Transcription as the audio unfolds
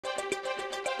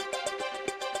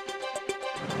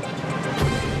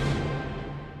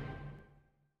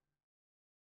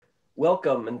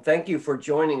Welcome and thank you for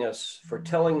joining us for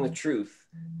Telling the Truth,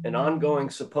 an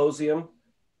ongoing symposium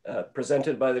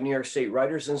presented by the New York State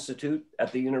Writers Institute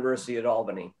at the University at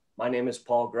Albany. My name is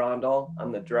Paul Grondahl.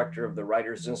 I'm the director of the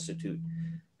Writers Institute.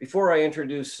 Before I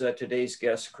introduce today's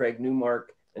guests, Craig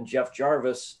Newmark and Jeff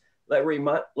Jarvis,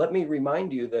 let me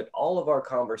remind you that all of our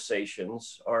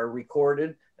conversations are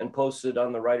recorded and posted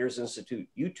on the Writers Institute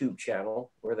YouTube channel,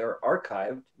 where they're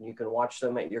archived and you can watch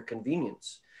them at your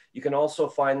convenience. You can also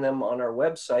find them on our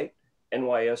website,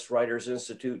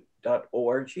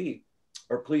 nyswritersinstitute.org,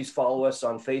 or please follow us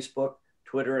on Facebook,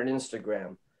 Twitter, and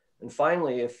Instagram. And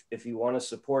finally, if you want to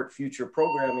support future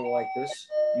programming like this,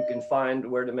 you can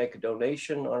find where to make a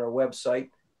donation on our website,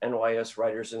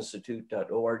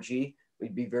 nyswritersinstitute.org.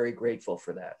 We'd be very grateful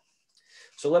for that.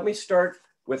 So let me start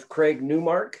with Craig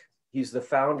Newmark. He's the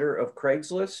founder of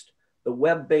Craigslist, the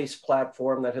web-based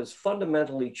platform that has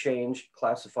fundamentally changed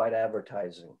classified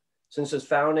advertising. Since its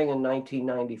founding in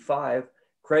 1995,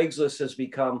 Craigslist has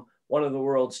become one of the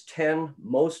world's 10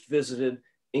 most visited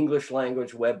English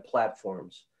language web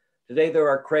platforms. Today, there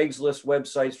are Craigslist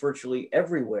websites virtually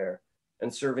everywhere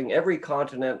and serving every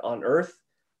continent on Earth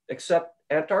except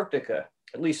Antarctica,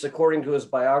 at least according to his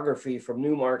biography from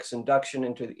Newmark's induction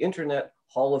into the Internet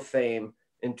Hall of Fame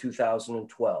in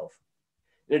 2012.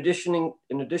 In addition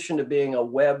to being a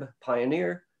web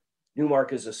pioneer,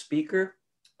 Newmark is a speaker,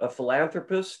 a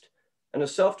philanthropist, and a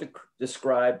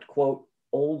self-described, quote,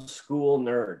 old school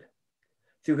nerd.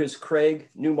 Through his Craig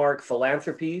Newmark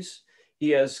philanthropies,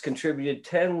 he has contributed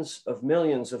tens of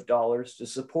millions of dollars to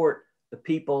support the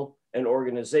people and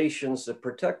organizations that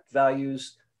protect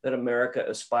values that America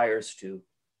aspires to,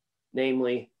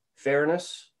 namely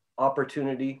fairness,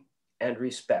 opportunity, and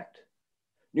respect.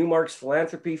 Newmark's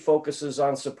philanthropy focuses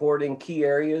on supporting key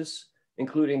areas,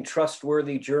 including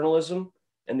trustworthy journalism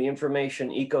and the information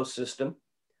ecosystem,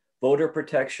 voter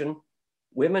protection,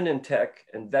 women in tech,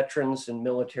 and veterans and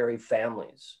military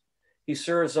families. He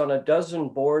serves on a dozen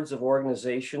boards of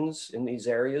organizations in these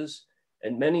areas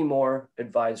and many more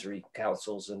advisory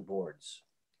councils and boards.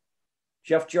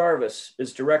 Jeff Jarvis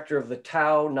is director of the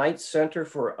Tao Knight Center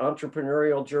for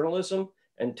Entrepreneurial Journalism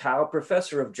and Tao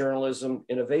Professor of Journalism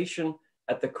Innovation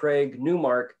at the Craig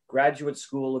Newmark Graduate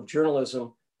School of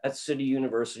Journalism at City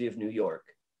University of New York.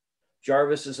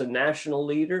 Jarvis is a national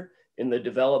leader in the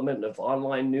development of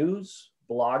online news,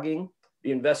 blogging,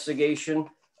 the investigation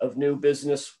of new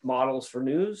business models for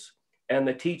news, and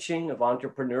the teaching of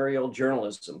entrepreneurial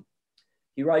journalism.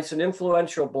 He writes an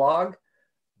influential blog,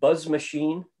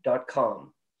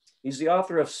 buzzmachine.com. He's the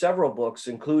author of several books,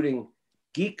 including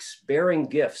Geeks Bearing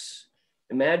Gifts,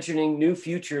 Imagining New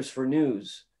Futures for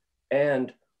News,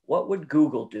 and What Would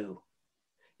Google Do?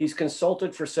 He's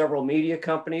consulted for several media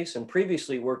companies and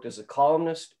previously worked as a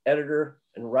columnist, editor,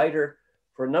 and writer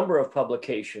for a number of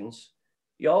publications.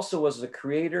 He also was the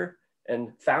creator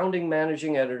and founding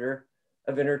managing editor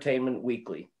of Entertainment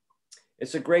Weekly.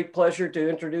 It's a great pleasure to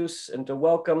introduce and to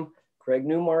welcome Craig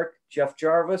Newmark, Jeff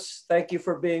Jarvis. Thank you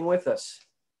for being with us.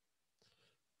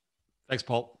 Thanks,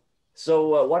 Paul.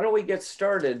 So why don't we get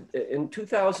started? In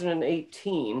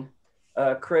 2018,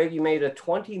 Craig, you made a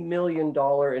 $20 million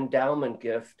endowment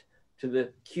gift to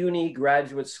the CUNY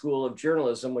Graduate School of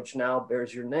Journalism, which now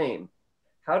bears your name.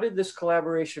 How did this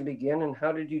collaboration begin, and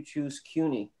how did you choose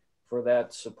CUNY for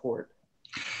that support?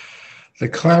 The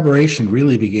collaboration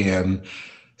really began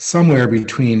somewhere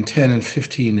between 10 and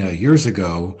 15 years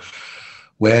ago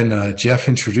when Jeff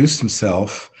introduced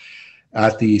himself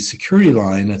at the security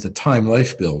line at the Time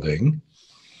Life building.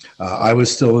 I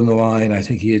was still in the line. I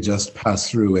think he had just passed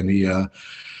through, and he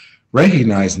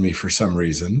recognized me for some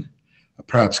reason,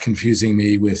 perhaps confusing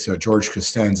me with George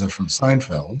Costanza from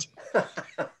Seinfeld.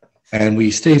 And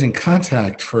we stayed in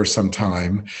contact for some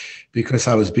time because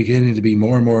I was beginning to be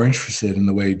more and more interested in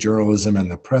the way journalism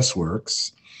and the press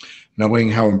works,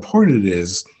 knowing how important it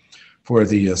is for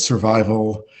the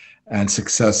survival and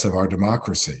success of our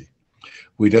democracy.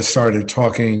 We just started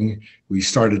talking. We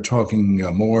started talking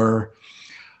more.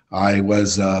 I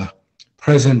was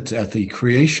present at the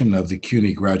creation of the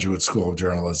CUNY Graduate School of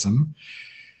Journalism,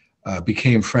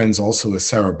 became friends also with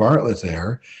Sarah Bartlett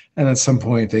there, and at some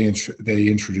point they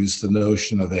introduced the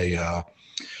notion of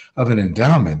an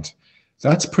endowment.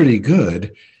 That's pretty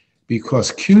good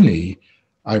because CUNY,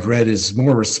 I've read, is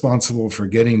more responsible for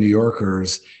getting New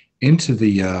Yorkers into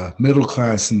the middle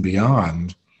class and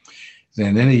beyond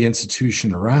than any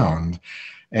institution around,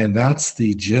 and that's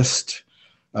the gist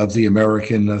of the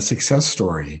American success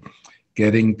story,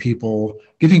 giving people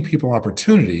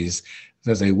opportunities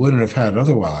that they wouldn't have had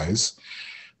otherwise,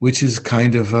 which is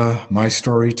kind of my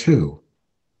story too.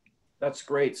 That's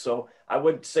great. So I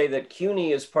would say that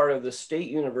CUNY is part of the State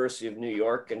University of New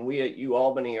York, and we at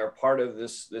UAlbany are part of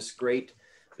this great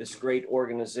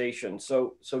organization.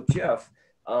 So Jeff,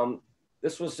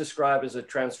 this was described as a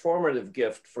transformative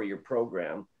gift for your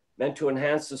program, meant to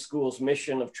enhance the school's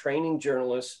mission of training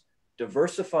journalists,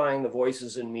 diversifying the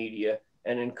voices in media,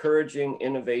 and encouraging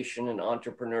innovation and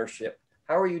entrepreneurship.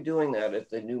 How are you doing that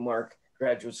at the Newmark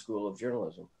Graduate School of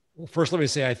Journalism? Well, first, let me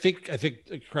say, I think,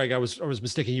 Craig, I was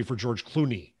mistaking you for George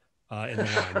Clooney in the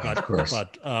line,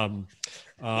 but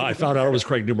I found out it was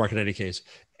Craig Newmark in any case.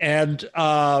 And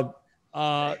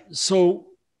so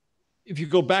if you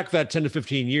go back that 10 to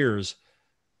 15 years,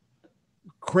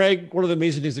 Craig, one of the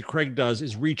amazing things that Craig does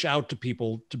is reach out to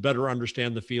people to better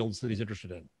understand the fields that he's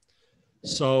interested in.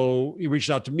 So he reached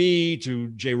out to me, to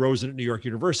Jay Rosen at New York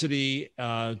University,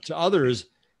 to others.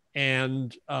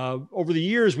 And over the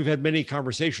years, we've had many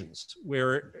conversations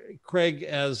where Craig,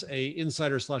 as a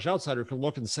insider / outsider, can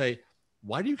look and say,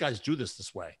 why do you guys do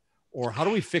this way? Or how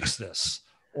do we fix this?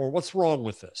 Or what's wrong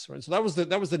with this? Right? So that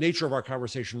was the nature of our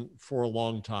conversation for a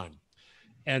long time.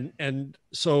 And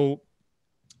so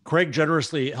Craig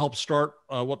generously helped start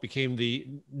what became the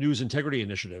News Integrity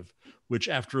Initiative, which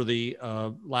after the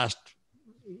last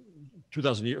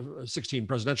 2016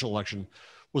 presidential election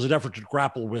was an effort to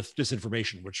grapple with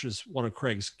disinformation, which is one of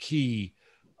Craig's key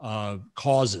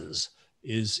causes,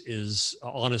 is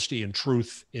honesty and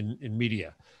truth in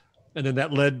media. And then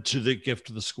that led to the gift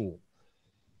to the school.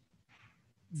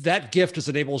 That gift has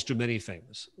enabled us to do many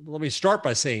things. Let me start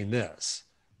by saying this.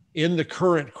 In the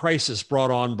current crisis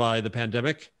brought on by the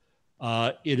pandemic,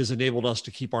 it has enabled us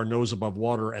to keep our nose above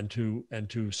water and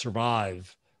to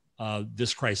survive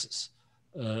this crisis.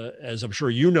 As I'm sure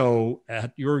you know,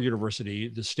 at your university,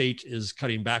 the state is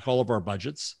cutting back all of our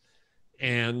budgets.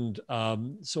 And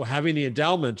so having the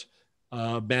endowment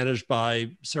managed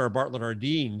by Sarah Bartlett, our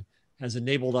dean, has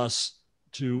enabled us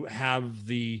to have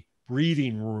the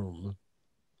breathing room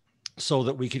so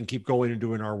that we can keep going and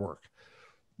doing our work.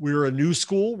 We're a new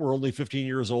school. We're only 15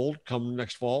 years old come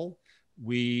next fall.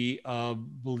 We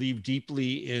believe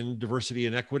deeply in diversity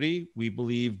and equity. We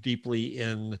believe deeply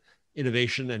in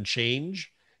innovation and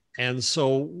change. And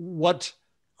so what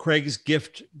Craig's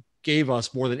gift gave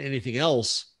us more than anything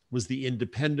else was the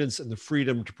independence and the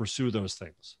freedom to pursue those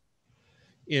things.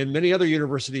 In many other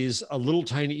universities, a little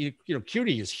tiny,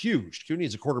 CUNY is huge. CUNY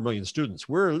is 250,000 students.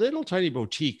 We're a little tiny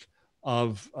boutique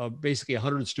of basically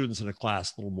 100 students in a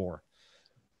class, a little more.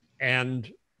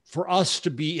 And for us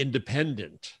to be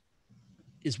independent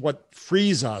is what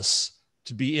frees us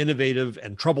to be innovative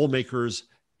and troublemakers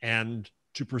and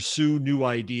to pursue new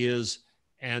ideas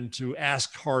and to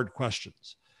ask hard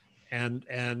questions.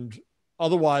 And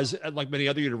otherwise, like many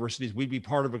other universities, we'd be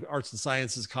part of an arts and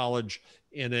sciences college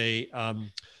in in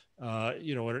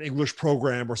an English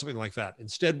program or something like that.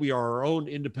 Instead, we are our own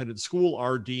independent school.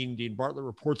 Our dean, Dean Bartlett,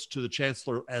 reports to the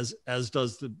chancellor, as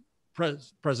does the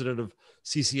president of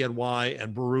CCNY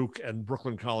and Baruch and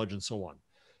Brooklyn College and so on.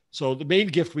 So the main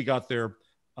gift we got there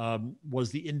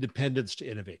was the independence to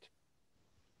innovate.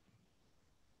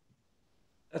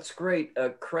 That's great.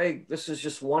 Craig, this is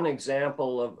just one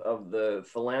example of the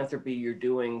philanthropy you're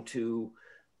doing to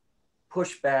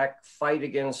push back, fight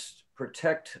against,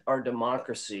 protect our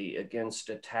democracy against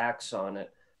attacks on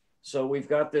it. So we've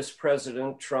got this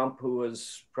President Trump, who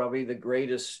was probably the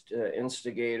greatest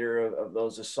instigator of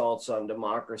those assaults on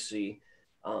democracy.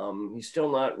 He's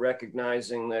still not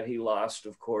recognizing that he lost,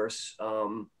 of course.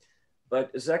 But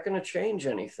is that going to change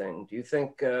anything? Do you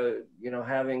think,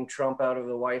 having Trump out of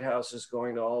the White House is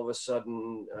going to all of a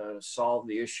sudden solve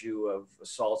the issue of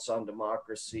assaults on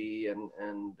democracy and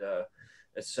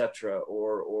et cetera?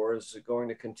 Or is it going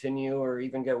to continue or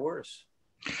even get worse?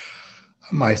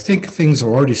 I think things are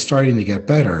already starting to get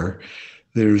better.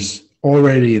 There's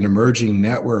already an emerging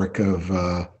network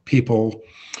of people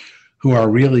who are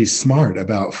really smart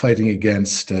about fighting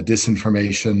against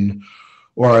disinformation,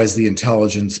 or as the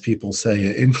intelligence people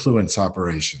say, influence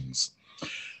operations.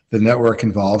 The network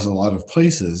involves a lot of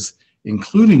places,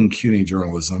 including CUNY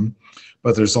journalism,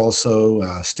 but there's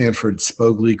also Stanford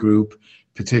Spogli Group,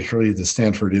 particularly the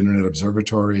Stanford Internet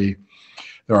Observatory.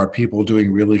 There are people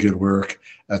doing really good work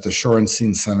at the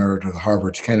Shorenstein Center to the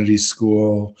Harvard Kennedy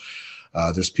School.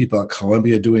 There's people at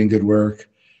Columbia doing good work,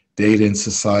 Data and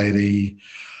Society.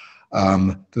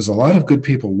 There's a lot of good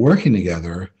people working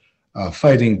together,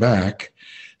 fighting back.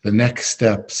 The next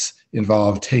steps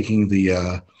involve taking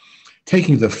the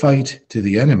fight to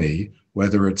the enemy,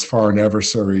 whether it's foreign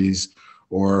adversaries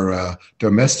or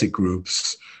domestic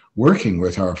groups working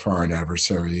with our foreign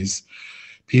adversaries.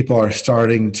 People are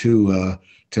starting to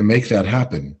make that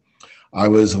happen. I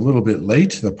was a little bit late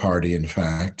to the party, in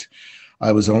fact.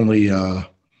 I was only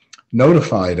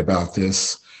notified about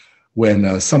this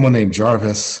when someone named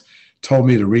Jarvis told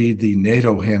me to read the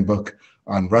NATO handbook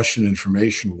on Russian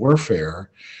information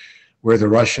warfare, where the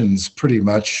Russians pretty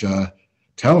much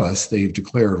tell us they've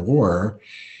declared war.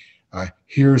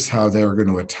 Here's how they're going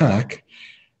to attack.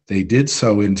 They did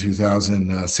so in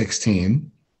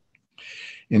 2016.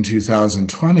 In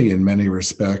 2020, in many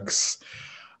respects,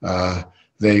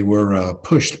 they were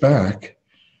pushed back.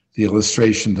 The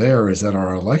illustration there is that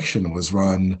our election was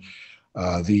run,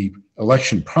 the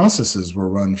election processes were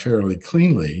run fairly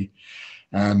cleanly.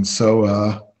 And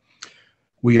so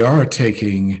we are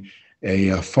taking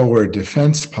a forward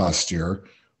defense posture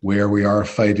where we are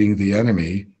fighting the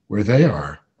enemy where they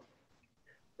are.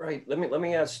 Right. Let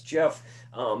me ask Jeff,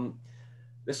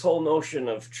 this whole notion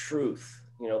of truth,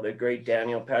 you know, the great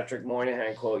Daniel Patrick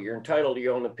Moynihan quote, "You're entitled to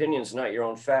your own opinions, not your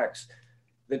own facts."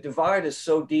 The divide is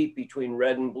so deep between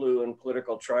red and blue and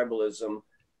political tribalism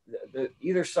that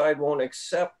either side won't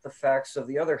accept the facts of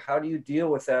the other. How do you deal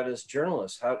with that as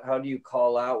journalists? How do you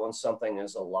call out when something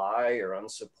is a lie or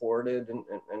unsupported?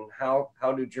 And how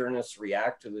do journalists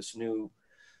react to this new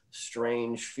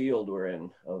strange field we're in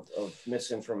of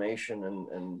misinformation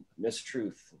and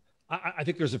mistruth? I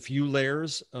think there's a few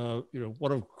layers.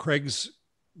 One of Craig's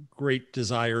great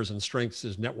desires and strengths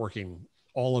is networking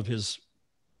all of his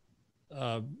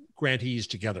grantees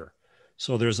together.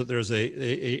 So there's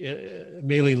a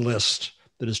mailing list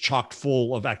that is chock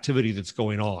full of activity that's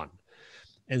going on.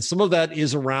 And some of that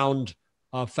is around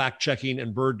fact checking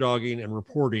and bird dogging and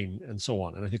reporting and so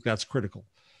on. And I think that's critical.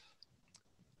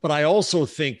 But I also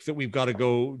think that we've got to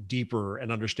go deeper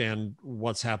and understand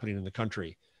what's happening in the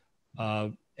country.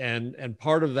 And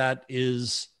part of that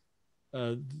is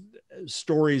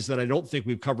stories that I don't think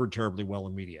we've covered terribly well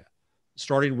in media,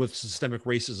 starting with systemic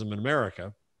racism in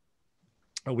America.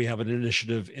 We have an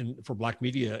initiative for Black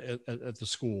media at the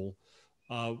school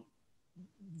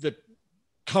that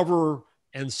cover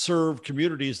and serve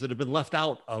communities that have been left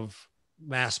out of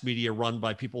mass media run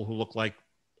by people who look like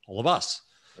all of us,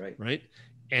 right?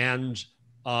 And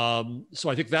so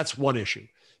I think that's one issue.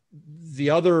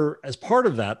 The other, as part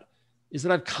of that, is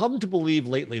that I've come to believe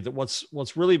lately that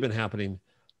what's really been happening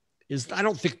is I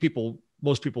don't think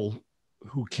most people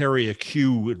who carry a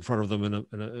cue in front of them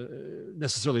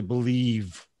necessarily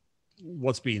believe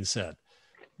what's being said.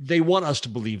 They want us to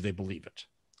believe they believe it.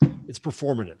 It's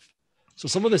performative. So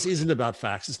some of this isn't about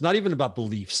facts. It's not even about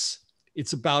beliefs.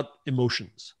 It's about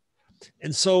emotions.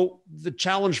 And so the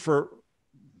challenge for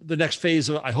the next phase,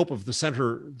 I hope, of the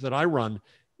center that I run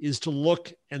is to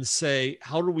look and say,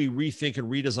 how do we rethink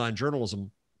and redesign journalism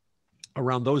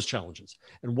around those challenges?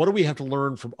 And what do we have to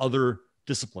learn from other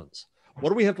disciplines? What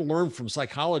do we have to learn from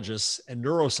psychologists and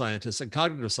neuroscientists and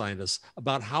cognitive scientists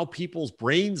about how people's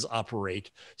brains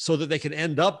operate so that they can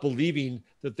end up believing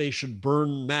that they should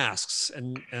burn masks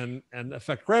and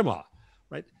affect grandma,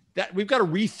 right? That we've got to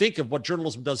rethink of what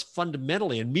journalism does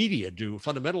fundamentally and media do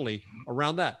fundamentally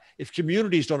around that. If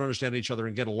communities don't understand each other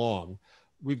and get along,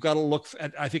 we've got to look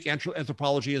at, I think,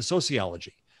 anthropology and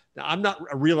sociology. Now, I'm not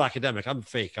a real academic. I'm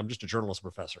fake. I'm just a journalism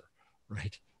professor,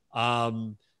 right?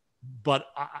 But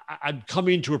I'm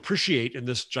coming to appreciate in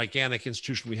this gigantic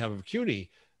institution we have of CUNY,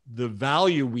 the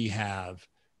value we have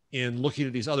in looking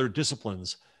at these other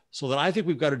disciplines, so that I think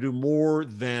we've got to do more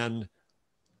than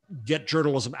get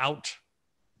journalism out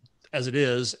as it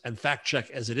is and fact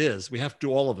check as it is. We have to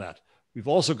do all of that. We've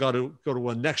also got to go to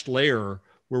a next layer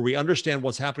where we understand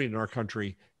what's happening in our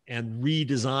country and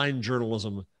redesign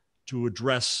journalism to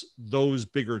address those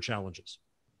bigger challenges.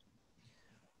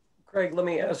 Craig, let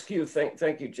me ask you,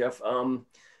 thank you, Jeff.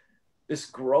 This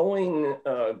growing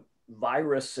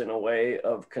virus, in a way,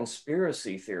 of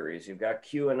conspiracy theories. You've got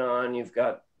QAnon, you've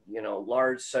got,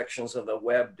 large sections of the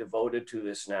web devoted to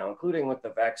this now, including with the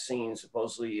vaccine,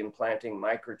 supposedly implanting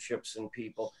microchips in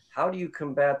people. How do you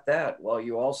combat that while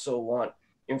you also want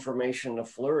information to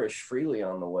flourish freely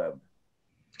on the web?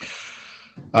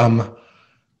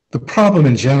 The problem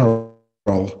in general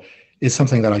is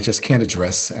something that I just can't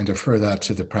address and defer that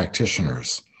to the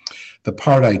practitioners. The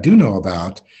part I do know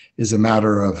about is a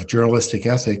matter of journalistic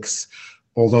ethics,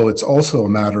 although it's also a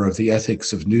matter of the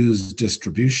ethics of news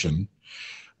distribution,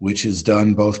 which is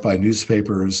done both by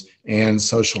newspapers and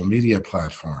social media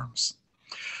platforms.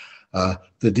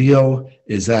 The deal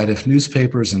is that if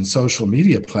newspapers and social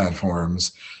media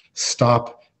platforms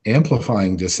stop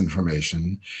amplifying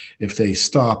disinformation, if they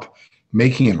stop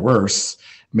making it worse,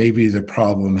 maybe the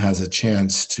problem has a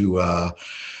chance to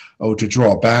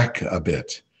draw back a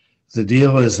bit. The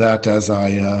deal is that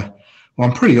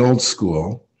I'm pretty old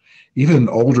school, even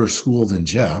older school than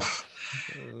Jeff.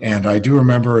 And I do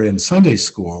remember in Sunday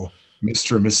school,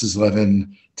 Mr. and Mrs.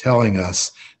 Levin telling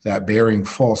us that bearing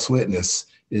false witness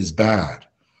is bad.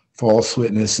 False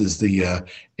witness is the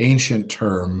ancient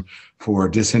term for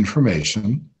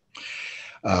disinformation.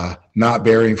 Not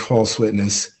bearing false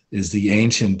witness is the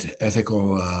ancient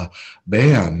ethical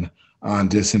ban on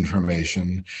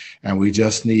disinformation. And we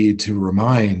just need to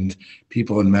remind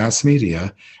people in mass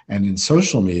media and in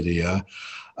social media,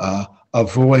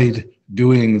 avoid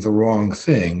doing the wrong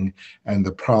thing, and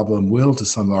the problem will, to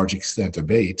some large extent,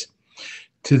 abate.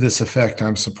 To this effect,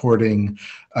 I'm supporting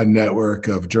a network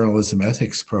of journalism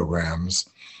ethics programs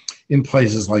in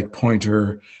places like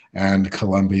Poynter and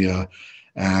Columbia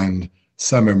and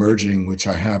some emerging, which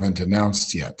I haven't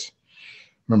announced yet.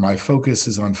 Remember, my focus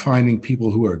is on finding people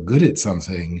who are good at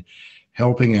something,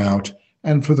 helping out,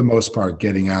 and for the most part,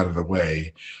 getting out of the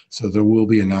way. So there will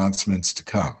be announcements to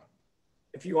come.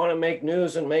 If you want to make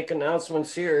news and make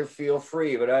announcements here, feel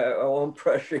free, but I won't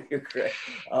pressure you, Craig.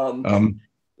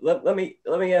 Let me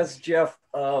ask Jeff,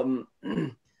 what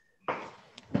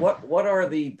are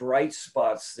the bright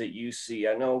spots that you see?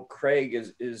 I know Craig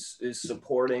is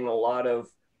supporting a lot of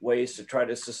ways to try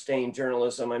to sustain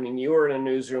journalism. I mean, you were in a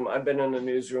newsroom. I've been in a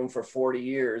newsroom for 40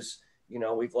 years. You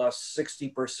know, we've lost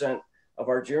 60% of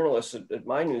our journalists at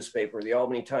my newspaper, the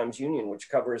Albany Times-Union, which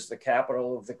covers the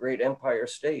capital of the great Empire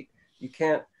State. You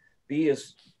can't be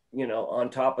as, you know, on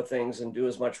top of things and do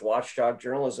as much watchdog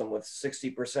journalism with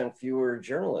 60% fewer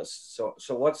journalists.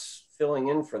 So what's filling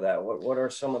in for that? What are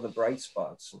some of the bright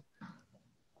spots?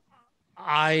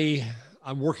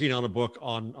 I'm working on a book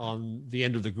on the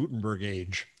end of the Gutenberg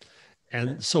age.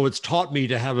 And so it's taught me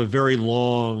to have a very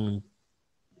long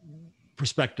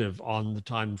perspective on the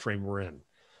time frame we're in.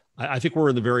 I think we're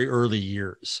in the very early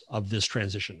years of this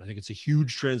transition. I think it's a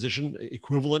huge transition,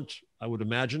 equivalent, I would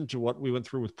imagine, to what we went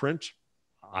through with print.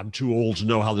 I'm too old to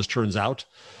know how this turns out,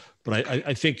 but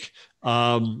I think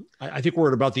we're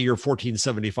at about the year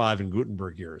 1475 in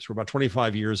Gutenberg years. We're about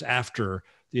 25 years after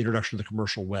the introduction of the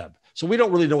commercial web. So we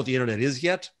don't really know what the internet is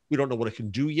yet. We don't know what it can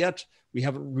do yet. We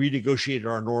haven't renegotiated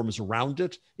our norms around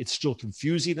it. It's still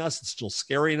confusing us. It's still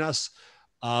scaring us.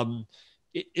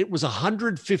 It was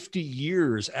 150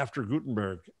 years after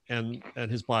Gutenberg and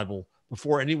his Bible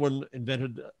before anyone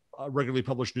invented a regularly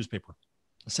published newspaper.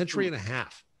 A century and a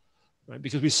half, right?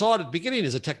 Because we saw it at the beginning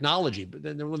as a technology, but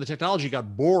then when the technology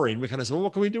got boring, we kind of said, well,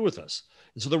 what can we do with this?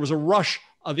 And so there was a rush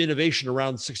of innovation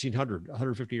around 1600,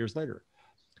 150 years later.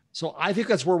 So I think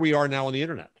that's where we are now on the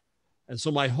internet. And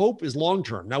so my hope is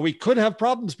long-term. Now, we could have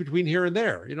problems between here and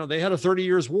there. You know, they had a 30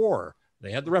 years war.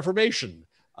 They had the Reformation.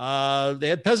 They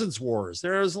had peasants' wars.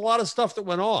 There's a lot of stuff that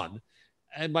went on.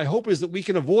 And my hope is that we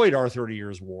can avoid our 30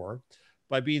 years war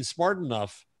by being smart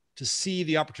enough to see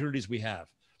the opportunities we have.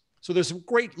 So there's some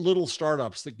great little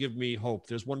startups that give me hope.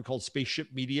 There's one called Spaceship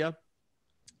Media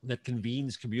that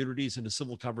convenes communities into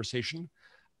civil conversation.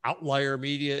 Outlier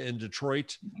Media in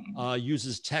Detroit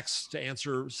uses text to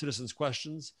answer citizens'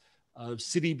 questions.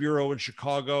 City Bureau in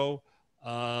Chicago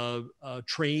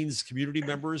trains community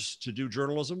members to do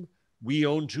journalism. We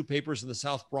own 2 papers in the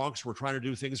South Bronx. We're trying to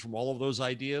do things from all of those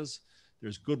ideas.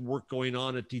 There's good work going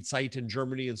on at Die Zeit in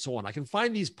Germany and so on. I can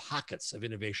find these pockets of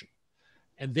innovation,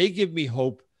 and they give me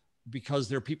hope because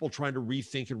they're people trying to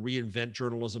rethink and reinvent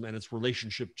journalism and its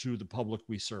relationship to the public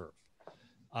we serve.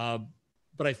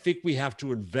 But I think we have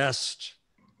to invest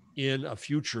in a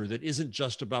future that isn't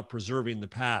just about preserving the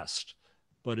past,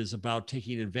 but is about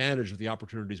taking advantage of the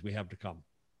opportunities we have to come.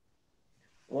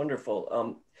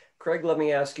 Wonderful. Craig, let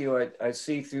me ask you, I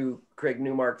see through Craig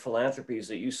Newmark Philanthropies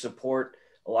that you support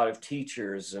a lot of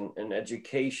teachers and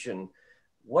education.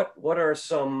 What are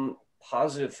some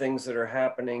positive things that are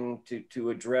happening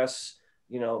to address,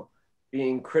 you know,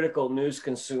 being critical news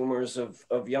consumers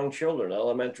of young children,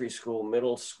 elementary school,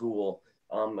 middle school?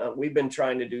 We've been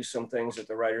trying to do some things at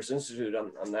the Writers Institute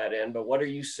on that end, but what are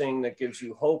you seeing that gives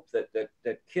you hope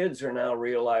that kids are now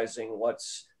realizing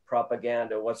what's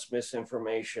propaganda, what's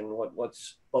misinformation,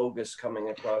 what's bogus coming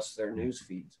across their news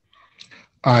feeds?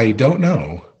 I don't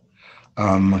know.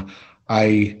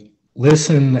 I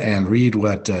listen and read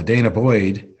what Dana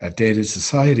Boyd at Data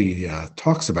Society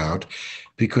talks about,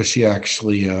 because she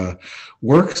actually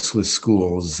works with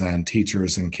schools and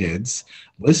teachers and kids,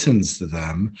 listens to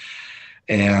them.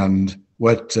 And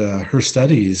what her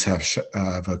studies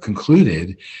have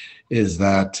concluded is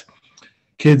that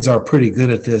kids are pretty good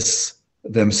at this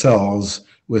themselves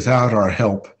without our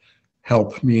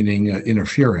help meaning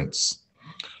interference.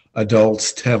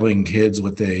 Adults telling kids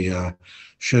what they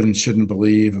should and shouldn't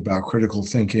believe about critical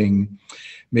thinking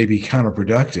may be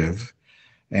counterproductive.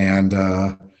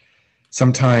 And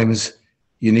sometimes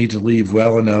you need to leave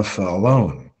well enough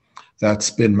alone. That's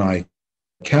been my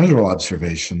casual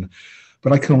observation,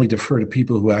 but I can only defer to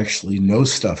people who actually know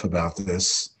stuff about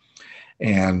this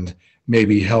and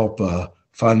maybe help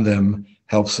fund them,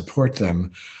 help support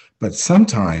them. But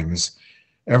sometimes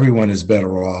everyone is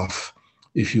better off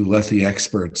if you let the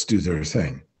experts do their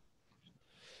thing.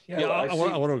 Yeah, I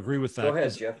want to agree with that. Go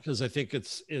ahead, Jeff. Because I think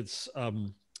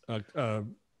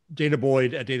Dana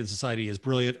Boyd at Data Society is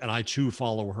brilliant, and I too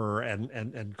follow her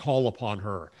and call upon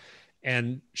her.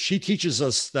 And she teaches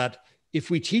us that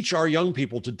if we teach our young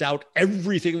people to doubt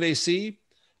everything they see,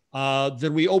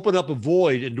 then we open up a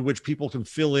void into which people can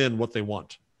fill in what they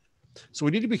want. So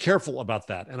we need to be careful about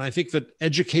that. And I think that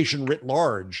education writ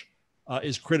large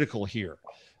is critical here.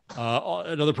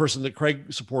 Another person that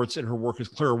Craig supports in her work is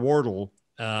Claire Wardle,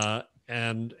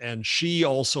 and she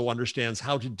also understands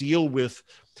how to deal with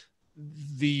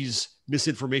these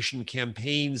misinformation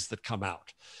campaigns that come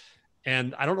out.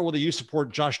 And I don't know whether you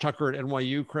support Josh Tucker at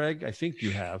NYU, Craig. I think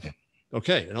you have.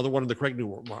 Okay, another one in the Craig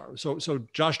Newmark. So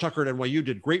Josh Tucker at NYU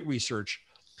did great research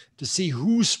to see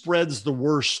who spreads the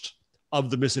worst of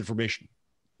the misinformation,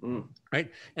 right?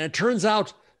 And it turns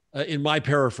out, in my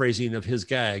paraphrasing of his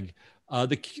gag,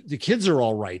 the kids are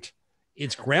all right.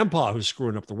 It's grandpa who's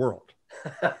screwing up the world,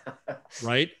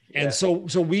 right? Yeah. And so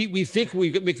we think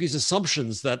we make these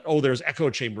assumptions that, oh, there's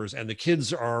echo chambers and the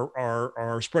kids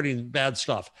are spreading bad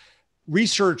stuff.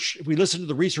 Research, if we listen to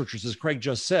the researchers, as Craig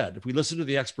just said, if we listen to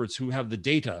the experts who have the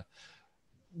data,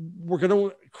 we're going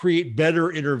to create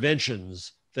better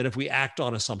interventions than if we act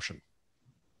on assumption.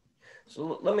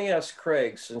 So let me ask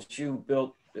Craig, since you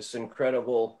built this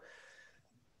incredible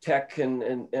tech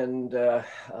and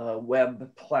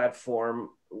web platform,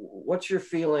 what's your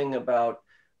feeling about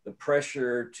the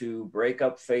pressure to break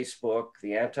up Facebook,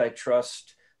 the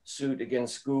antitrust suit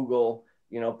against Google,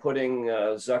 putting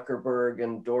Zuckerberg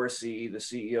and Dorsey, the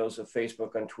CEOs of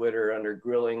Facebook, on Twitter under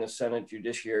grilling a Senate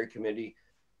Judiciary Committee?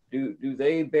 Do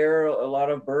they bear a lot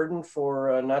of burden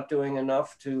for not doing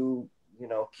enough to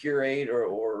curate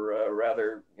or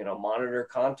rather monitor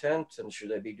content, and should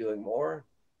they be doing more?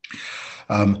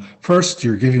 First,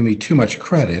 you're giving me too much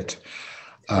credit.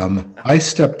 I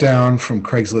stepped down from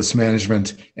Craigslist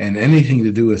management and anything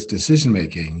to do with decision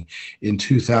making in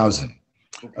 2000.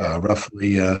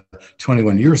 Roughly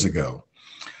 21 years ago.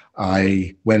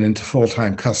 I went into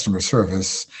full-time customer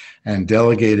service and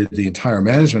delegated the entire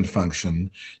management function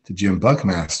to Jim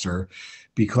Buckmaster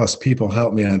because people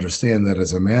helped me understand that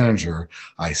as a manager,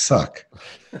 I suck.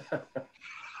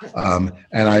 And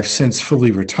I've since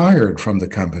fully retired from the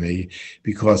company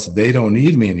because they don't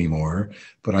need me anymore,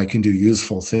 but I can do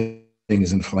useful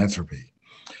things in philanthropy.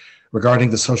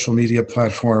 Regarding the social media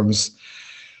platforms,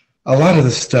 a lot of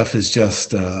this stuff is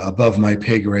just above my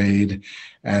pay grade,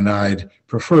 and I'd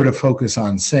prefer to focus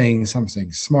on saying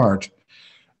something smart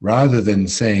rather than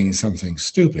saying something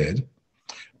stupid,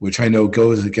 which I know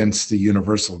goes against the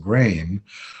universal grain.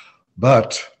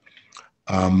 But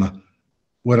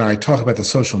when I talk about the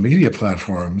social media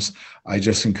platforms, I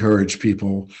just encourage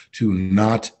people to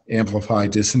not amplify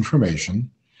disinformation.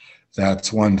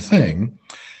 That's one thing.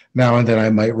 Now and then I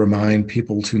might remind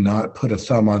people to not put a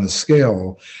thumb on the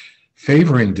scale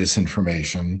favoring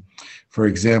disinformation. For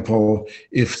example,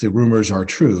 if the rumors are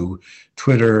true,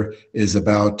 Twitter is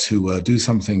about to do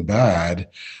something bad,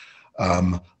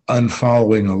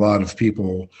 unfollowing a lot of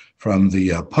people from the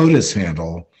POTUS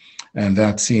handle, and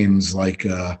that seems like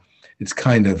it's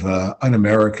kind of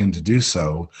un-American to do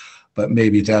so, but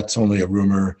maybe that's only a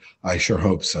rumor. I sure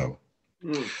hope so.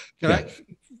 Go ahead.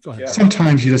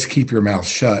 Sometimes you just keep your mouth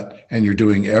shut and you're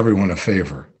doing everyone a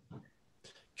favor.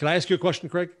 Can I ask you a question,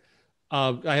 Craig?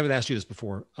 I haven't asked you this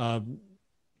before.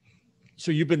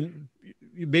 So you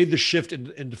made the shift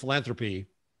into philanthropy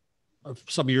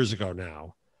some years ago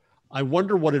now. I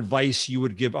wonder what advice you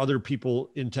would give other people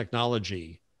in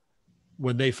technology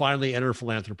when they finally enter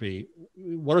philanthropy.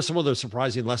 What are some of the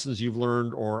surprising lessons you've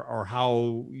learned, or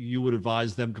how you would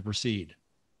advise them to proceed?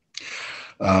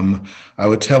 I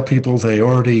would tell people they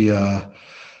already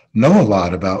know a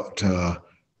lot about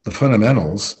the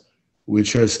fundamentals,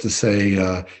 which is to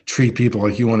say, treat people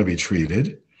like you want to be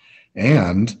treated,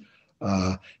 and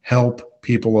help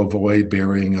people avoid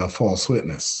bearing false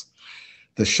witness.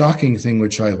 The shocking thing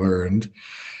which I learned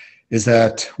is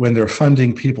that when they're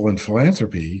funding people in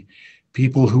philanthropy,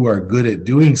 people who are good at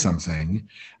doing something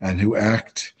and who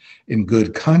act in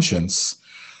good conscience,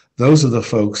 those are the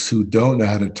folks who don't know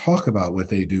how to talk about what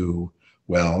they do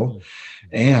well,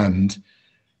 and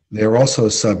they're also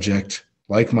subject,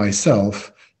 like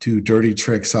myself, to dirty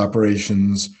tricks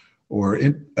operations or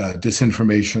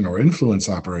disinformation or influence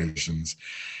operations.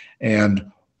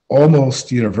 And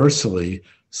almost universally,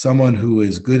 Someone who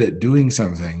is good at doing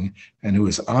something and who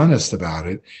is honest about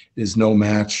it is no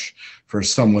match for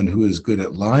someone who is good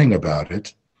at lying about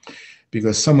it,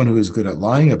 because someone who is good at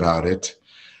lying about it,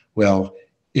 well,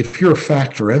 if you're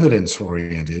fact or evidence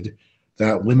oriented,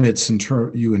 that limits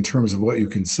you in terms of what you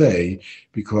can say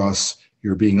because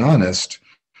you're being honest,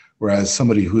 whereas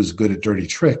somebody who is good at dirty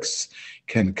tricks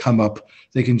can come up,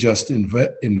 they can just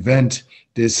invent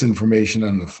disinformation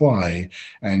on the fly,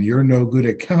 and you're no good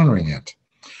at countering it.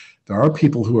 There are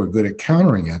people who are good at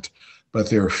countering it, but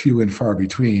they're few and far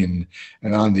between,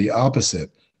 and on the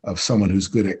opposite of someone who's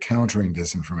good at countering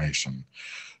disinformation.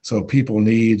 So people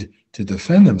need to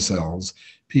defend themselves.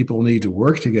 People need to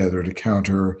work together to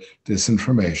counter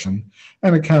disinformation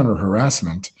and to counter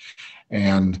harassment.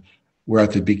 And we're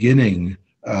at the beginning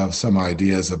of some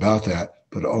ideas about that,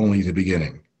 but only the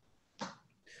beginning.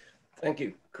 Thank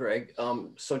you, Craig.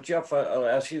 So Jeff, I'll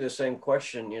ask you the same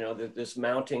question. This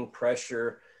mounting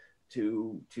pressure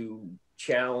to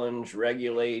challenge,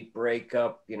 regulate, break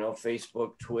up,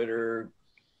 Facebook, Twitter,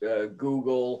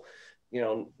 Google,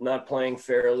 not playing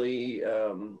fairly,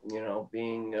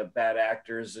 being bad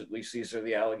actors. At least these are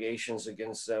the allegations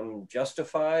against them.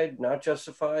 Justified, not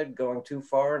justified, going too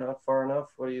far, not far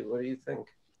enough? What do you think?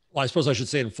 Well, I suppose I should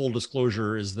say in full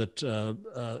disclosure is that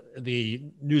the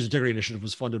News Integrity Initiative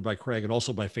was funded by Craig and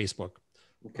also by Facebook.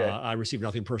 Okay. I received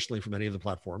nothing personally from any of the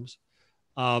platforms.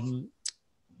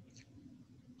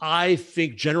 I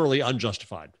think generally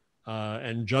unjustified,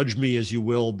 and judge me as you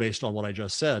will based on what I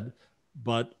just said,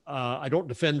 but I don't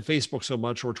defend Facebook so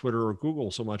much or Twitter or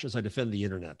Google so much as I defend the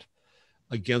internet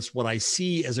against what I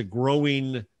see as a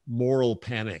growing moral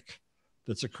panic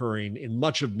that's occurring in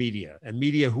much of media, and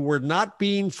media who are not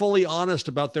being fully honest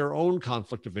about their own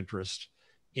conflict of interest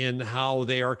in how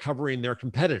they are covering their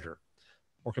competitor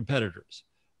or competitors.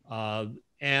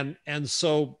 And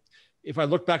so if I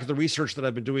look back at the research that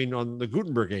I've been doing on the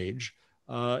Gutenberg age,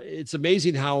 it's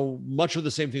amazing how much of the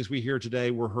same things we hear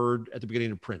today were heard at the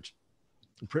beginning of print.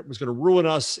 And print was going to ruin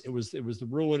us. It was the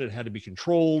ruin. It had to be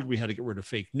controlled. We had to get rid of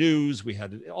fake news.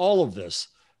 All of this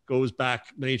goes back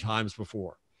many times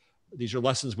before. These are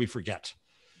lessons we forget.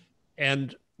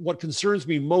 And what concerns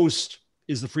me most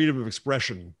is the freedom of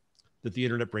expression that the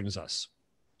internet brings us.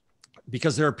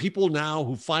 Because there are people now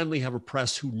who finally have a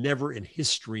press who never in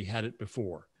history had it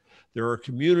before. There are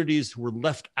communities who were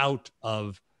left out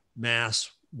of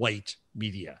mass white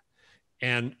media.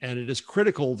 And it is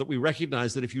critical that we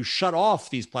recognize that if you shut off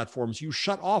these platforms, you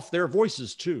shut off their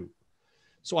voices too.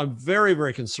 So I'm very,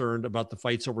 very concerned about the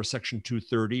fights over Section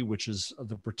 230, which is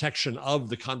the protection of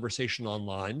the conversation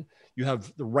online. You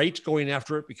have the right going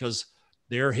after it because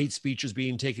their hate speech is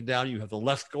being taken down. You have the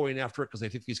left going after it because they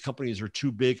think these companies are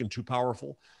too big and too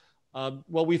powerful.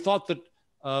 Well, we thought that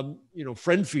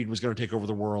FriendFeed was going to take over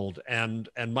the world, and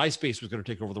MySpace was going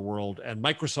to take over the world, and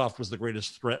Microsoft was the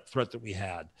greatest threat that we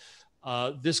had.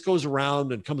 This goes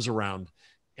around and comes around.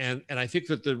 And I think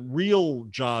that the real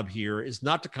job here is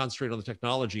not to concentrate on the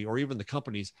technology or even the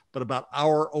companies, but about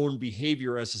our own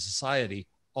behavior as a society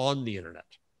on the internet.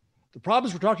 The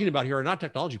problems we're talking about here are not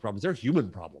technology problems, they're human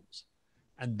problems.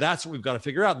 And that's what we've got to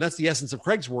figure out. And that's the essence of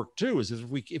Craig's work too, is if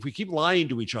we keep lying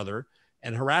to each other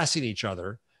and harassing each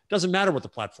other, it doesn't matter what the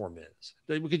platform is.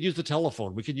 We could use the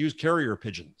telephone, we could use carrier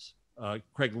pigeons.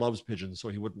 Craig loves pigeons, so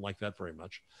he wouldn't like that very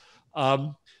much.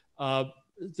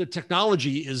 The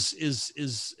technology is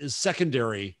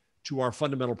secondary to our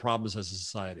fundamental problems as a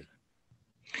society.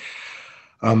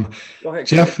 Go ahead,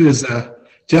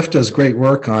 Jeff does great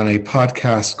work on a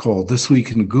podcast called This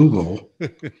Week in Google,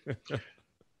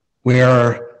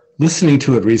 where, listening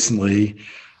to it recently,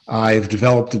 I've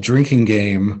developed a drinking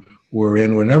game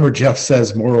wherein whenever Jeff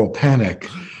says moral panic,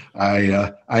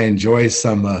 I enjoy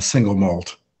some single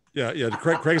malt. Yeah.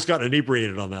 Craig's got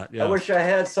inebriated on that. Yeah. I wish I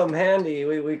had some handy.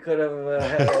 We could have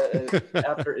had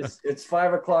after it's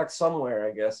 5 o'clock somewhere,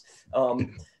 I guess.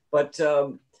 But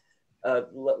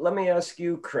let me ask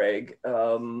you, Craig.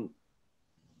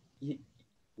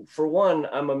 For one,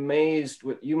 I'm amazed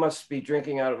you must be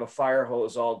drinking out of a fire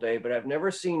hose all day, but I've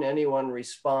never seen anyone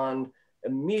respond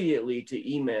immediately to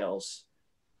emails.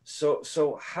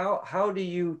 So how do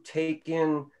you take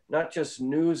in not just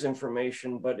news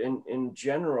information, but in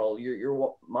general,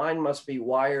 your mind must be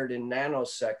wired in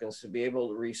nanoseconds to be able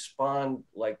to respond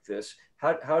like this.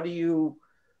 How do you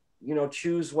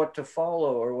choose what to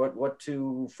follow or what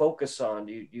to focus on?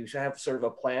 Do you have sort of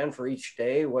a plan for each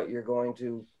day, what you're going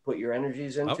to put your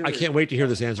energies into? I can't wait to hear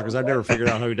this answer because I've never figured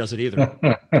out how he does it either.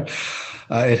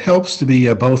 It helps to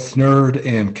be both nerd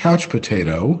and couch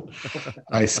potato.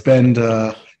 I spend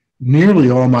nearly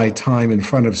all my time in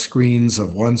front of screens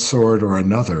of one sort or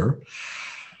another.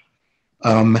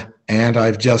 And And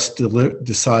I've just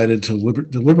decided to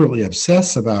deliberately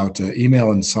obsess about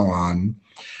email and so on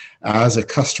as a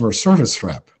customer service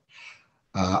rep.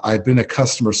 I've been a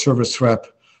customer service rep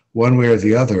one way or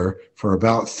the other for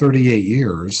about 38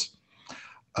 years,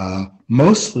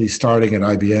 mostly starting at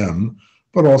IBM,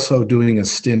 but also doing a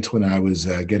stint when I was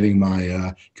getting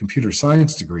my computer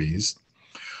science degrees.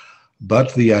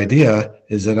 But the idea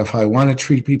is that if I want to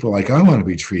treat people like I want to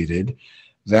be treated,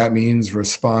 that means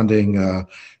responding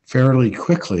fairly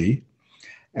quickly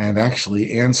and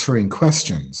actually answering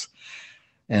questions.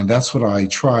 And that's what I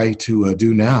try to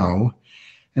do now.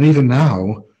 And even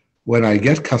now, when I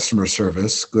get customer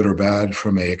service, good or bad,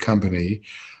 from a company,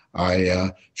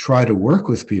 I try to work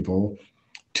with people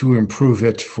to improve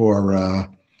it for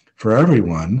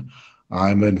everyone.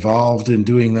 I'm involved in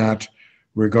doing that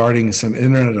regarding some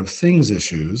Internet of Things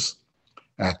issues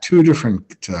at two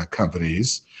different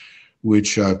companies,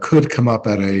 which could come up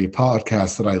at a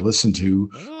podcast that I listen to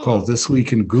called This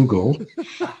Week in Google.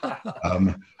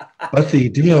 But the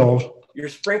deal... You're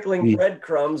sprinkling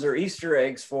breadcrumbs or Easter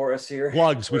eggs for us here.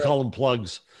 Plugs, we call them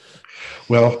plugs.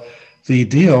 Well, the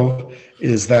deal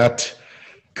is that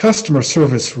customer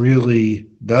service really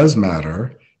does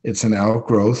matter. It's an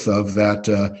outgrowth of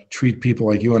that treat people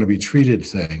like you want to be treated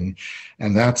thing.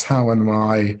 And that's how and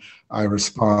why I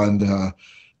respond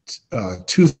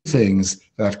to things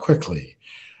that quickly.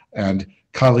 And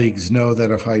colleagues know that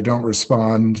if I don't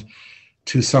respond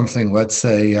to something, let's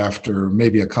say after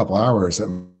maybe a couple hours at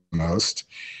most,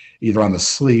 either on the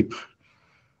sleep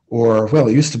or, well,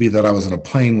 it used to be that I was on a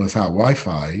plane without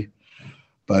Wi-Fi,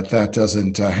 but that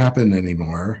doesn't happen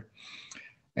anymore.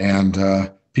 And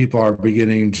people are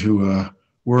beginning to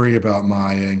worry about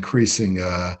my increasing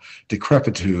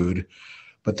decrepitude,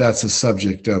 but that's a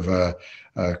subject of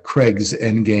Craig's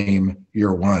Endgame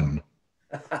Year One.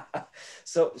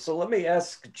 So let me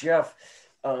ask Jeff,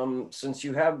 since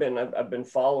you have been, I've been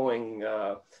following,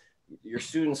 your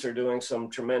students are doing some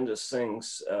tremendous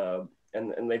things,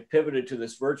 and they've pivoted to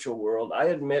this virtual world. I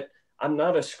admit I'm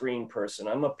not a screen person.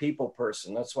 I'm a people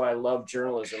person. That's why I love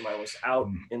journalism. I was out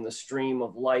in the stream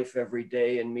of life every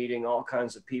day and meeting all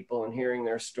kinds of people and hearing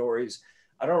their stories.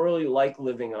 I don't really like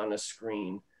living on a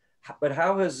screen. But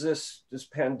how has this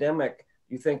pandemic,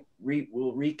 you think,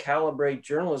 will recalibrate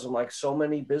journalism like so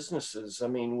many businesses? I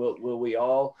mean, will we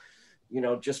all,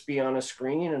 just be on a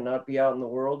screen and not be out in the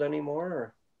world anymore?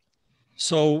 Or?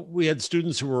 So we had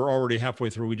students who were already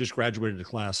halfway through. We just graduated a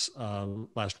class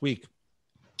last week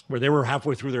where they were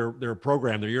halfway through their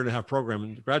program, their 1.5-year program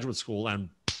in graduate school, and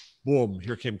boom,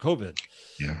 here came COVID.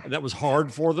 Yeah. And that was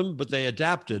hard for them, but they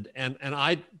adapted. And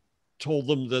I told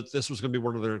them that this was going to be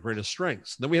one of their greatest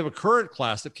strengths. And then we have a current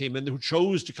class that came in who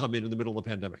chose to come in the middle of the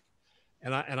pandemic.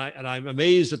 And I'm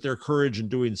amazed at their courage in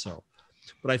doing so.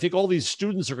 But I think all these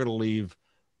students are going to leave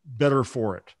better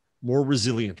for it, more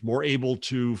resilient, more able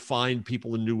to find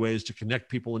people in new ways, to connect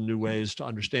people in new ways, to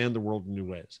understand the world in new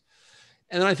ways.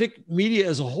 And I think media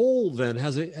as a whole then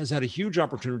has had a huge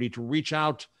opportunity to reach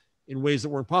out in ways that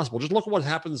weren't possible. Just look at what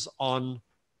happens on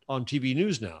TV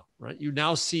news now, right? You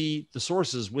now see the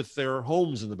sources with their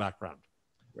homes in the background.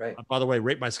 Right. By the way,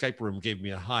 Rate My Skype Room gave me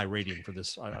a high rating for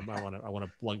this. I want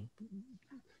to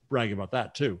brag about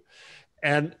that too.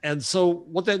 And so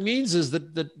what that means is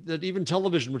that even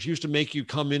television, which used to make you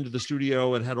come into the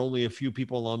studio and had only a few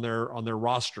people on their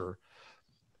roster,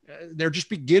 they're just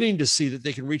beginning to see that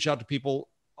they can reach out to people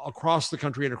across the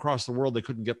country and across the world they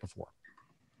couldn't get before.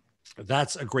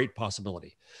 That's a great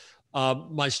possibility.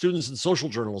 My students in social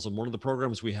journalism, one of the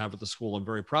programs we have at the school I'm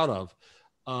very proud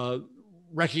of,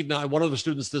 recognize one of the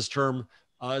students this term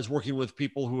is working with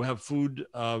people who have food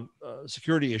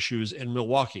security issues in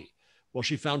Milwaukee. Well,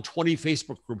 she found 20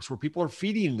 Facebook groups where people are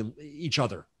feeding each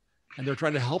other and they're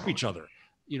trying to help each other.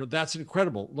 That's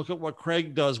incredible. Look at what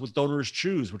Craig does with Donors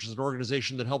Choose, which is an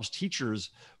organization that helps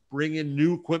teachers bring in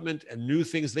new equipment and new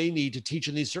things they need to teach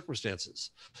in these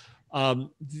circumstances.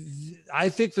 I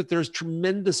think that there's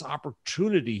tremendous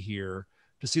opportunity here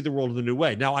to see the world in a new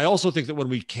way. Now, I also think that when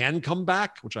we can come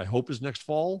back, which I hope is next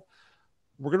fall,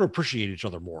 we're going to appreciate each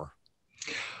other more.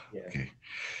 Yeah. Okay.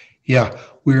 Yeah,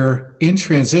 we're in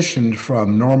transition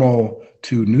from normal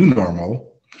to new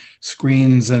normal.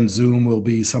 Screens and Zoom will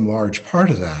be some large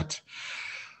part of that.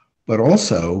 But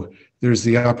also, there's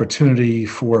the opportunity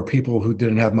for people who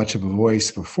didn't have much of a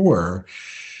voice before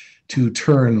to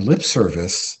turn lip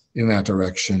service in that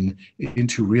direction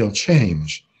into real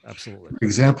change. Absolutely. For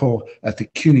example, at the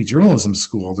CUNY Journalism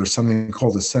School, there's something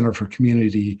called the Center for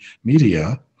Community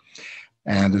Media.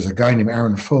 And there's a guy named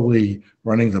Aaron Foley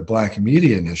running the Black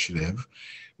Media Initiative,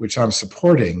 which I'm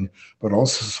supporting, but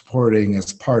also supporting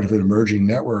as part of an emerging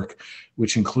network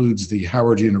which includes the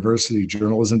Howard University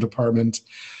Journalism Department,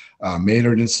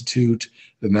 Maynard Institute,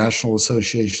 the National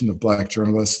Association of Black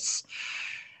Journalists.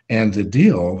 And the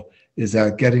deal is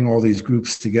that getting all these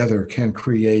groups together can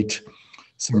create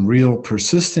some real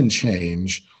persistent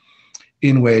change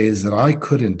in ways that I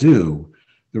couldn't do.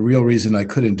 The real reason I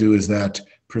couldn't do is that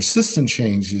persistent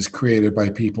change is created by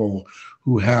people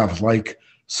who have like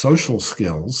social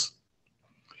skills.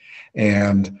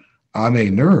 And I'm a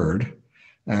nerd,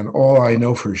 and all I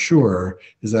know for sure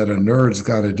is that a nerd's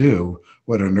got to do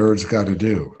what a nerd's got to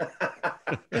do.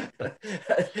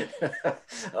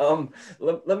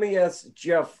 Let me ask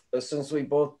Jeff, since we've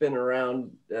both been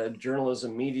around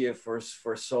journalism media for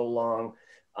so long,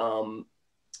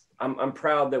 I'm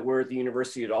proud that we're at the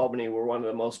University of Albany. We're one of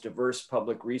the most diverse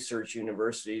public research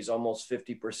universities, almost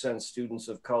 50% students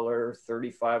of color,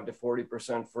 35 to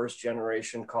 40% first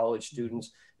generation college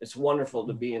students. It's wonderful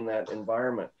to be in that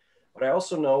environment. But I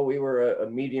also know we were a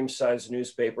medium-sized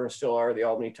newspaper and still are, the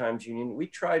Albany Times-Union. We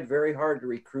tried very hard to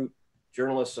recruit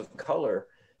journalists of color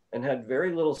and had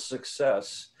very little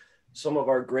success. Some of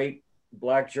our great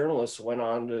Black journalists went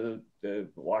on to the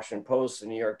Washington Post, the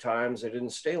New York Times. They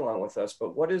didn't stay long with us,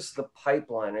 but what is the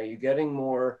pipeline? Are you getting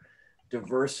more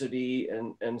diversity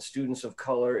and students of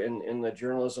color in the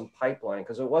journalism pipeline?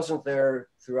 Because it wasn't there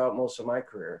throughout most of my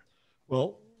career.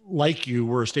 Well, like you,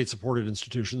 we're a state-supported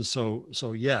institution,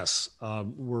 so yes,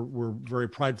 we're very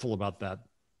prideful about that.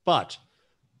 But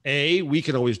we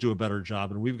can always do a better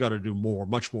job, and we've got to do more,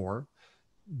 much more.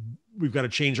 We've got to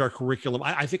change our curriculum.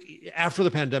 I think after the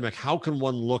pandemic, how can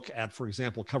one look at, for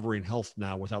example, covering health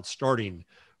now without starting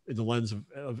in the lens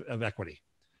of equity?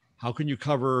 How can you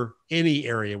cover any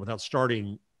area without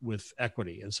starting with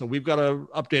equity? And so we've got to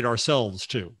update ourselves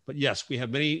too. But yes, we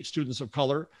have many students of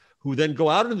color who then go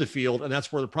out into the field, and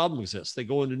that's where the problem exists. They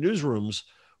go into newsrooms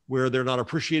where they're not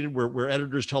appreciated, where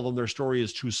editors tell them their story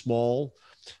is too small,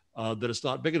 that it's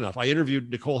not big enough. I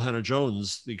interviewed Nicole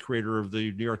Hannah-Jones, the creator of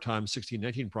the New York Times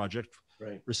 1619 Project,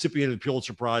 right, recipient of the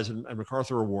Pulitzer Prize and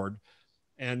MacArthur Award.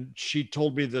 And she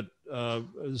told me that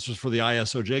this was for the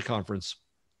ISOJ conference.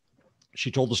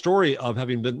 She told the story of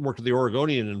having worked at the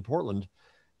Oregonian in Portland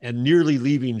and nearly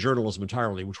leaving journalism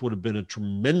entirely, which would have been a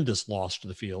tremendous loss to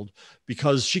the field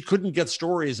because she couldn't get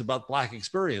stories about Black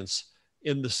experience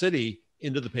in the city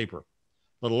into the paper,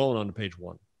 let alone on page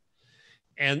one.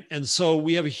 And so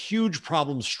we have a huge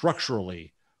problem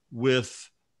structurally with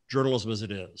journalism as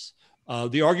it is.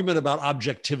 The argument about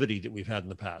objectivity that we've had in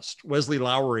the past. Wesley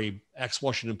Lowery,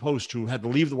 ex-Washington Post, who had to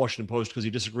leave the Washington Post because he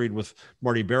disagreed with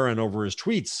Marty Baron over his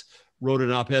tweets, wrote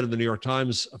an op-ed in the New York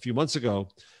Times a few months ago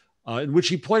in which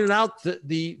he pointed out that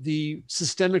the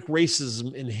systemic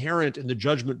racism inherent in the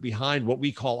judgment behind what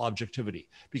we call objectivity,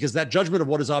 because that judgment of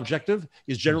what is objective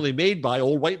is generally made by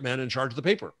old white men in charge of the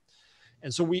paper.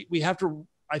 And so we have to,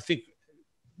 I think,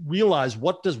 realize,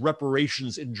 what does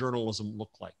reparations in journalism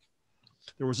look like?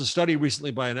 There was a study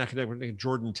recently by an academic named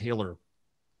Jordan Taylor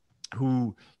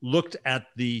who looked at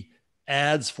the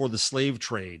ads for the slave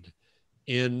trade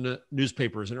in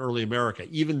newspapers in early America.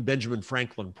 Even Benjamin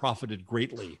Franklin profited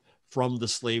greatly from the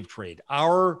slave trade.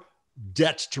 Our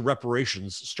debt to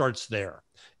reparations starts there,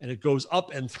 and it goes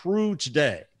up and through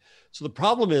today. So the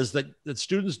problem is that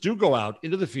students do go out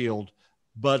into the field,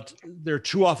 but they're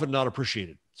too often not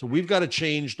appreciated. So we've got to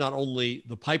change not only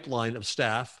the pipeline of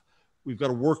staff, we've got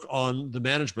to work on the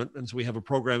management. And so we have a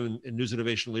program in News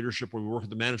Innovation Leadership where we work at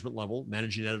the management level,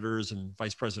 managing editors and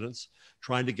vice presidents,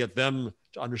 trying to get them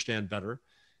to understand better.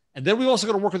 And then we've also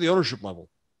got to work at the ownership level.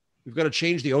 We've got to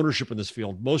change the ownership in this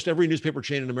field. Most every newspaper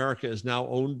chain in America is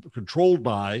now controlled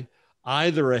by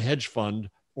either a hedge fund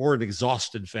or an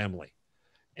exhausted family.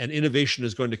 And innovation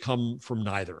is going to come from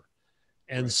neither.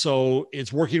 And right. So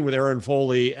it's working with Aaron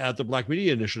Foley at the Black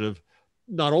Media Initiative,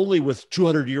 not only with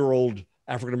 200-year-old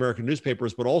African-American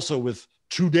newspapers, but also with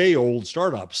 2-day-old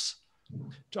startups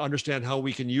to understand how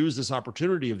we can use this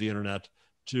opportunity of the internet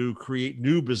to create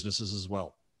new businesses as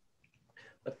well.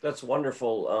 That's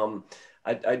wonderful.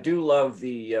 I do love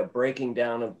the breaking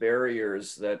down of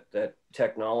barriers that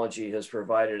technology has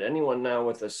provided. Anyone now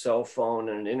with a cell phone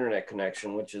and an internet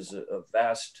connection, which is a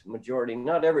vast majority,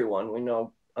 not everyone, we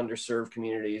know underserved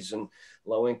communities and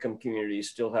low-income communities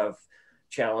still have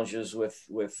challenges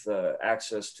with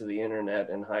access to the internet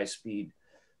and high-speed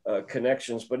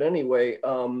connections. But anyway,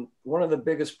 one of the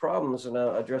biggest problems, and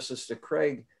I'll address this to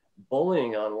Craig,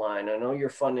 bullying online. I know you're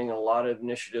funding a lot of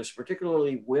initiatives,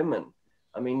 particularly women.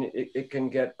 I mean, it can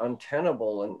get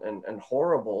untenable and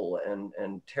horrible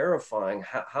and terrifying.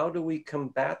 How do we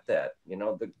combat that? You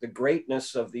know, the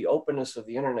greatness of the openness of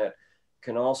the internet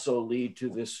can also lead to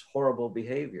this horrible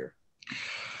behavior.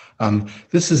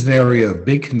 This is an area of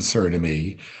big concern to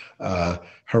me.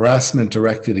 Harassment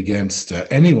directed against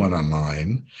anyone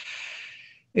online.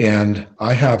 And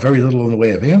I have very little in the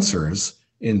way of answers.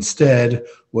 Instead,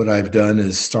 what I've done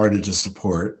is started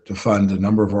to fund a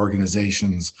number of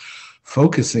organizations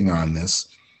focusing on this,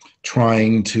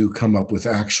 trying to come up with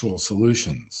actual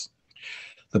solutions.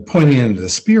 The pointy end of the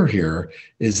spear here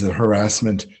is the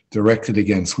harassment directed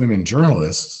against women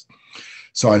journalists.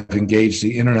 So I've engaged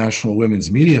the International Women's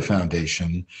Media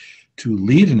Foundation to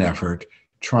lead an effort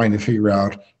trying to figure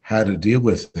out how to deal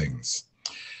with things.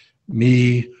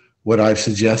 What I've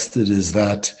suggested is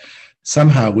that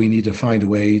somehow we need to find a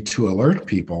way to alert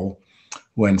people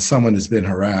when someone has been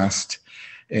harassed,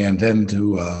 and then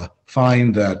to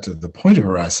find that the point of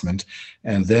harassment,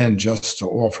 and then just to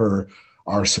offer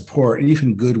our support,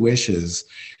 even good wishes,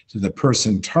 to the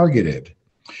person targeted.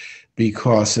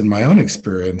 Because in my own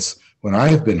experience, when I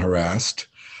have been harassed,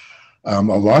 a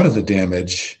lot of the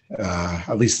damage,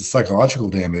 at least the psychological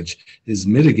damage, is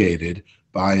mitigated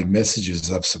by messages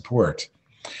of support.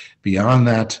 Beyond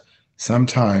that,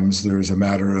 sometimes there's a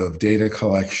matter of data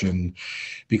collection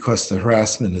because the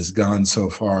harassment has gone so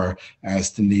far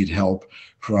as to need help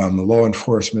from the law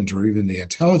enforcement or even the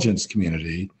intelligence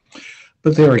community.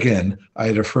 But there again,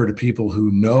 I defer to people who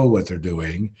know what they're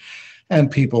doing and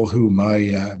people who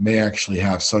may actually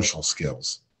have social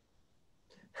skills.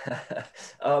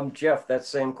 Jeff, that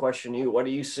same question to you. What are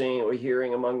you seeing or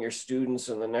hearing among your students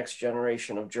and the next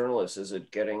generation of journalists? Is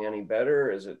it getting any better?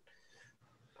 Is it?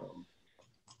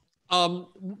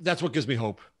 That's what gives me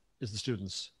hope, is the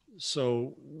students.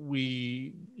 So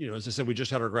we, as I said, we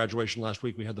just had our graduation last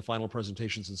week. We had the final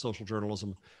presentations in social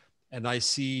journalism, and I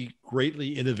see greatly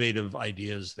innovative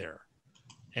ideas there.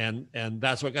 And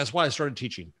that's why I started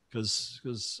teaching,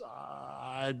 because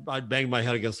I banged my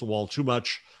head against the wall too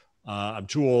much. I'm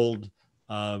too old.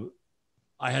 I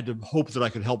had to hope that I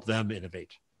could help them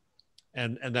innovate.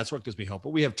 And that's what gives me hope.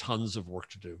 But we have tons of work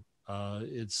to do.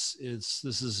 This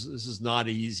is not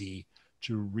easy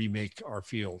to remake our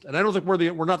field. And I don't think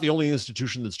we're not the only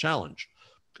institution that's challenged.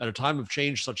 At a time of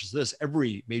change such as this,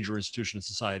 every major institution in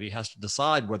society has to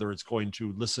decide whether it's going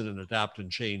to listen and adapt and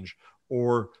change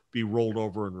or be rolled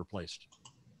over and replaced.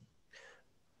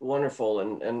 Wonderful.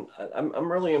 And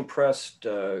I'm really impressed,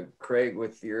 Craig,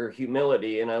 with your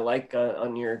humility. And I like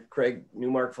on your Craig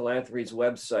Newmark Philanthropy's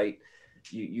website,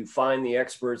 you find the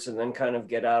experts and then kind of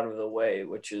get out of the way,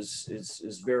 which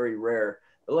is very rare.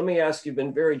 But let me ask, you've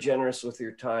been very generous with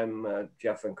your time,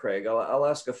 Jeff and Craig. I'll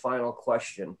ask a final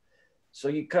question. So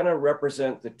you kind of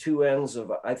represent the two ends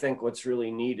of, I think, what's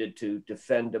really needed to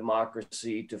defend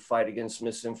democracy, to fight against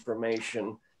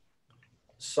misinformation.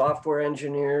 Software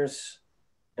engineers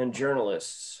and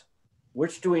journalists.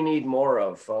 Which do we need more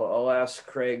of? I'll ask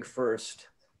Craig first.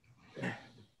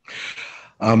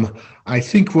 I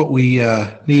think what we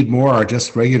need more are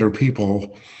just regular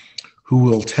people who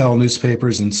will tell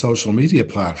newspapers and social media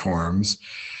platforms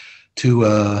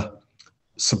to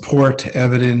support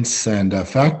evidence and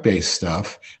fact-based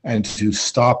stuff and to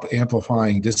stop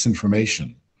amplifying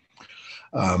disinformation.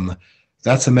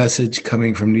 That's a message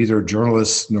coming from neither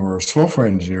journalists nor software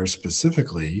engineers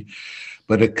specifically,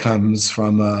 but it comes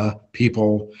from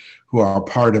people who are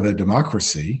part of a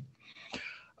democracy.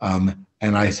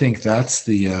 And I think that's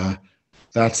the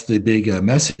big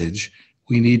message.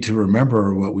 We need to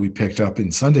remember what we picked up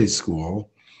in Sunday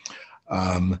school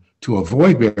to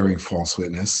avoid bearing false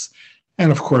witness,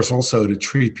 and of course also to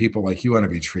treat people like you want to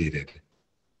be treated.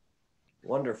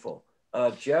 Wonderful.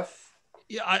 Jeff?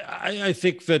 Yeah, I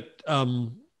think that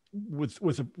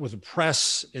with the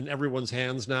press in everyone's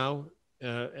hands now,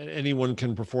 anyone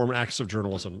can perform acts of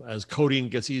journalism. As coding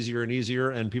gets easier and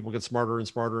easier and people get smarter and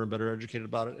smarter and better educated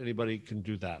about it, anybody can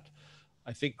do that.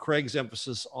 I think Craig's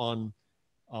emphasis on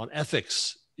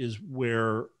ethics is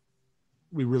where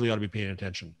we really ought to be paying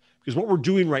attention. Because what we're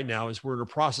doing right now is we're in a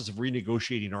process of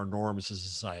renegotiating our norms as a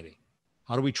society.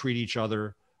 How do we treat each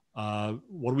other?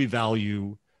 What do we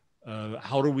value?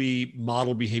 How do we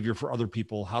model behavior for other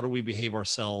people? How do we behave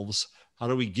ourselves? How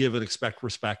do we give and expect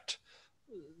respect?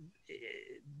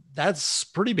 That's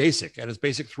pretty basic, and it's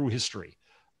basic through history.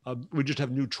 We just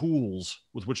have new tools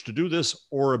with which to do this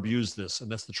or abuse this,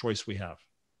 and that's the choice we have.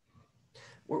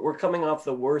 We're coming off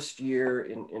the worst year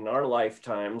in our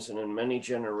lifetimes and in many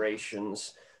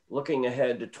generations. Looking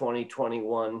ahead to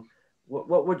 2021,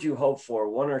 what would you hope for?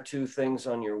 One or two things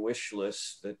on your wish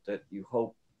list that you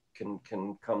hope can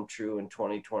come true in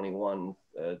 2021?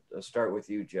 I'll start with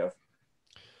you, Jeff.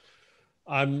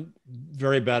 I'm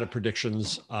very bad at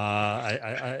predictions.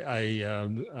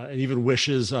 Even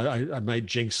wishes, I might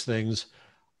jinx things.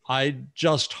 I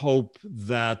just hope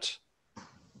that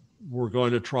we're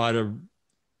going to try to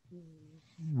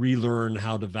relearn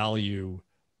how to value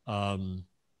the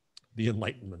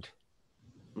Enlightenment.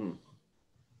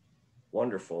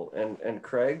 Wonderful. And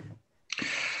Craig?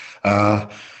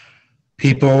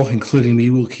 People, including me,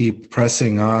 will keep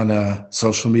pressing on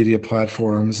social media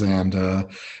platforms and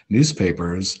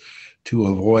newspapers to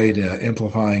avoid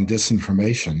amplifying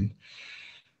disinformation.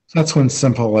 So that's one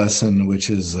simple lesson, which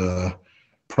is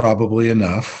probably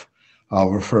enough.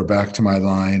 I'll refer back to my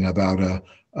line about a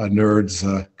nerd's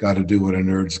got to do what a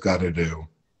nerd's got to do.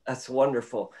 That's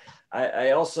wonderful.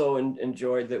 I also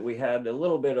enjoyed that we had a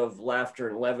little bit of laughter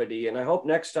and levity, and I hope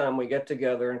next time we get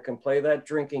together and can play that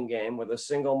drinking game with a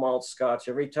single malt scotch.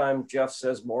 Every time Jeff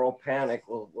says moral panic,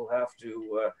 we'll have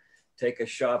to take a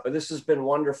shot. But this has been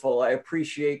wonderful. I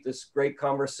appreciate this great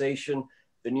conversation.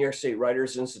 The New York State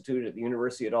Writers Institute at the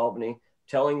University of Albany,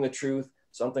 telling the truth,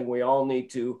 something we all need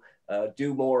to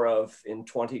do more of in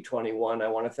 2021. I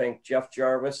want to thank Jeff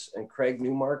Jarvis and Craig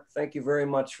Newmark. Thank you very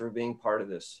much for being part of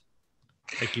this.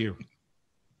 Thank you.